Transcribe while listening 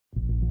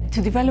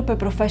To develop a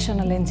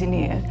professional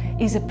engineer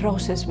is a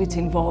process which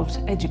involves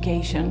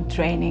education,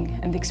 training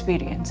and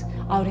experience.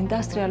 Our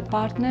industrial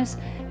partners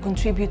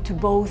contribute to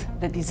both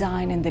the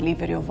design and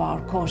delivery of our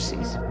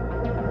courses.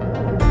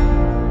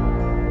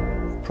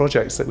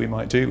 Projects that we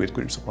might do with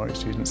groups of Warwick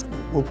students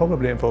will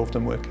probably involve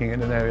them working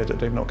in an area that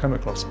they've not come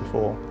across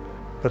before.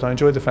 But I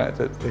enjoy the fact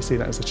that they see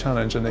that as a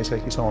challenge and they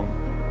take it on.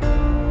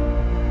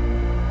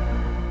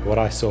 What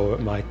I saw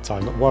at my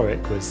time at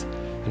Warwick was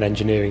an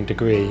engineering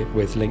degree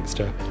with links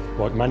to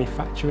Warwick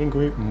Manufacturing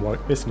Group and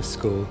Warwick Business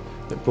School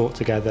that brought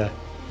together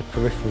the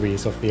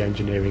peripheries of the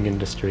engineering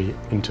industry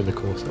into the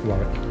course at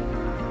Warwick.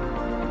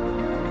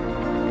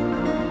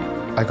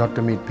 I got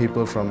to meet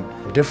people from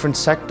different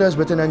sectors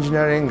within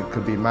engineering. It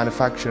could be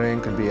manufacturing,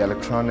 it could be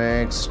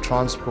electronics,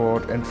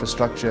 transport,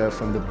 infrastructure,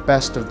 from the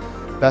best of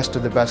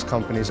the best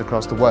companies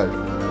across the world.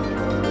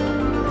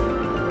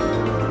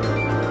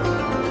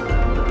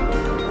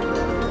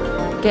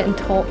 Getting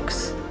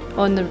talks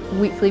on a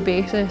weekly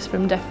basis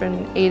from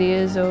different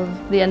areas of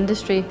the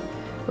industry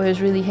was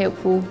really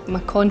helpful. My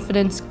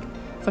confidence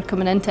for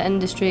coming into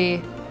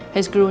industry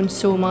has grown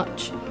so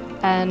much,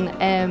 and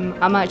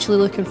I'm actually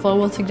looking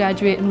forward to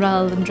graduating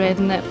rather than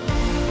dreading it.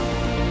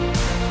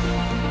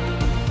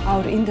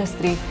 Our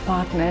industry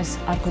partners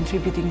are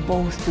contributing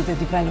both to the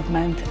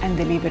development and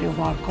delivery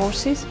of our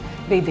courses.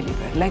 They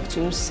deliver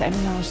lectures,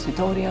 seminars,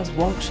 tutorials,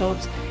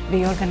 workshops.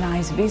 They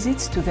organize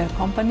visits to their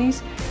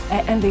companies,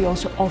 and they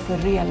also offer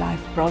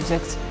real-life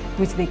projects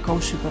which they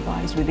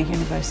co-supervise with the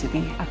university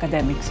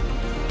academics.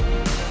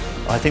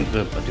 I think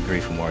a degree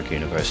from Warwick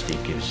University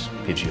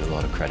gives you a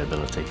lot of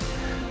credibility.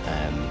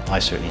 I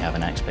certainly have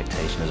an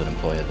expectation as an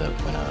employer that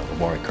when a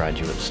Warwick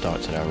graduate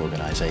starts at our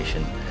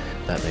organisation,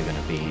 that they're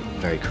going to be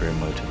very career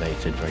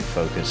motivated, very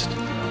focused.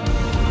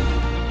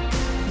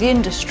 The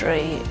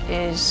industry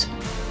is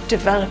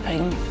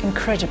developing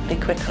incredibly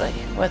quickly,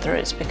 whether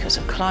it's because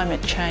of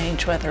climate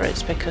change, whether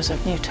it's because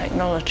of new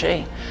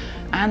technology,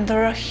 and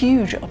there are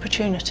huge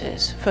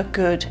opportunities for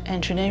good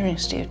engineering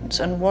students,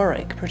 and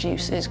Warwick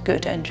produces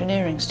good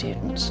engineering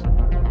students.